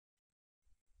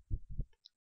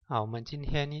好，我们今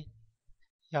天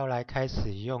要来开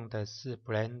始用的是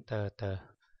Blender 的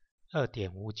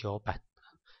 2.59 版。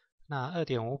那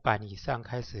 2.5 版以上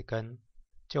开始跟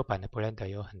旧版的 Blender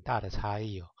有很大的差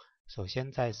异哦。首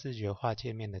先在视觉化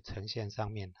界面的呈现上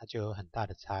面，它就有很大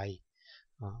的差异。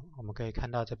我们可以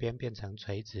看到这边变成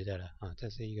垂直的了这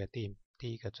是一个第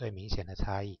一个最明显的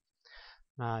差异。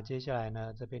那接下来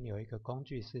呢，这边有一个工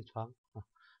具视窗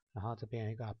然后这边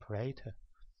有一个 Operator。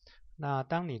那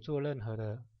当你做任何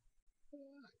的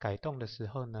改动的时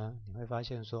候呢，你会发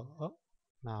现说，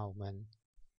那我们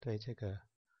对这个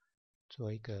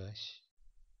做一个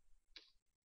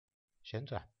旋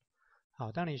转。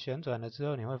好，当你旋转了之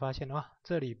后，你会发现哇，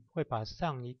这里会把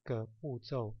上一个步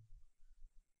骤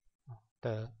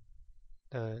的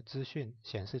资讯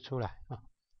显示出来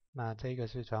那这个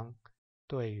视窗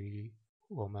对于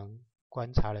我们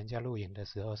观察人家录影的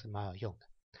时候是蛮有用的。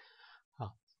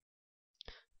好，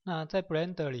那在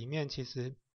Blender 里面其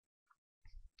实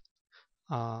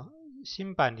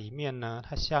新版里面呢，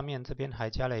它下面这边还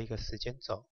加了一个时间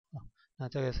轴那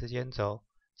这个时间轴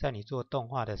在你做动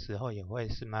画的时候也会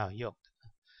是蛮有用的。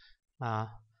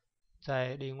那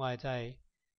另外在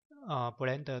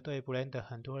Blender 对 Blender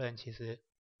很多人其实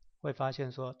会发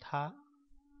现说它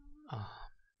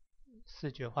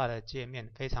视觉化的界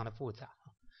面非常的复杂。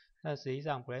那实际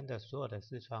上 Blender 所有的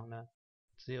视窗呢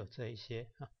只有这一些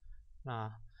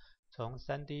那从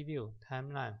 3D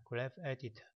View、Timeline、Graph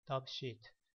Editor、Top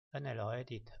Sheet、NL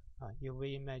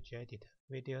Editor、UV Image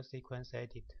Editor、Video Sequence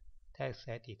Editor、Text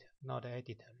Editor、Node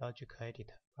Editor、Logic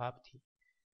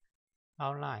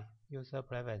Editor、Property、Outline、User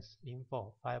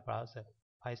Preference、Info、File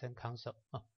Browser、Python Console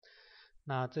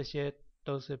那这些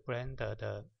都是 Blender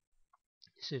的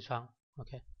视窗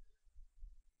OK。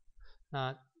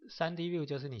那 3D View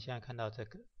就是你现在看到这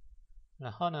个，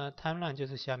然后呢 Timeline 就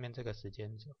是下面这个时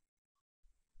间轴。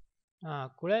那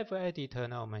Graph Editor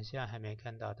呢，我们现在还没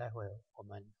看到，待会我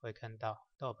们会看到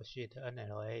Top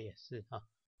Sheet、NLA 也是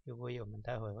UV 我们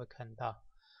待会会看到。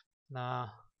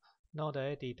那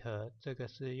Node Editor 这个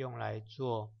是用来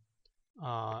做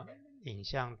影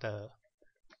像的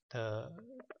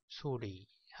处理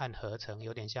和合成，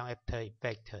有点像 After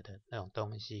Effects 的那种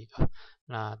东西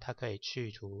那它可以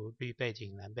去除绿背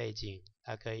景、蓝背景，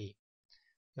它可以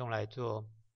用来做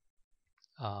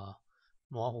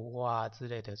模糊化之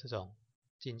类的这种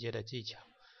进阶的技巧。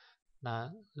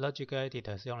那 Logic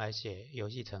Editor 是用来写游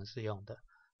戏程式用的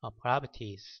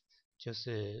Properties 就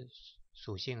是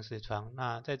属性视窗。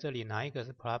那在这里哪一个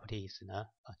是 Properties 呢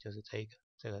就是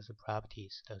这个是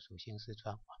Properties 的属性视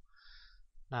窗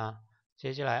那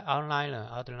接下来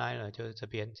Outliner 就是这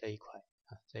边这一块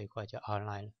这一块叫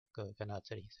Outliner， 各位看到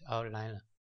这里是 Outliner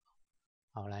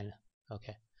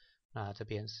OK。那这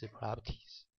边是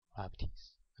Properties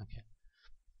OK。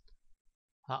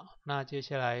好，那接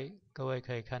下来各位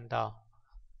可以看到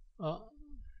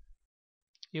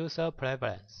User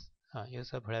Preference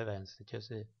Preference 就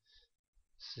是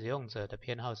使用者的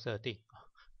偏好设定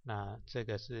那这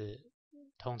个是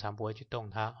通常不会去动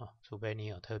它除非你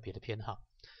有特别的偏好。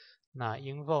那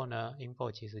Info 呢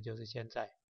Info 其实就是现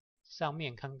在上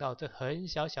面看到这很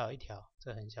小小一条，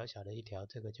这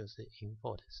个就是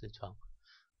Info 的视窗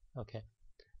OK。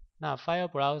那 File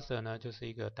Browser 呢就是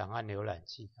一个档案浏览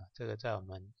器这个在我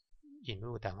们引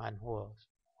入档案或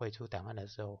汇出档案的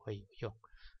时候会有用，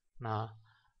那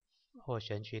或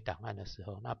选取档案的时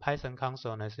候。那 Python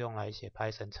Console 呢是用来写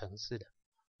Python 程式的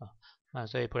那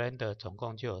所以 Blender 总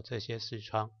共就有这些视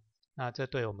窗，那这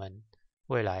对我们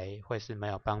未来会是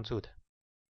蛮有帮助的。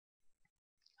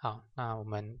好，那我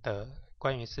们的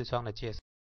关于视窗的介绍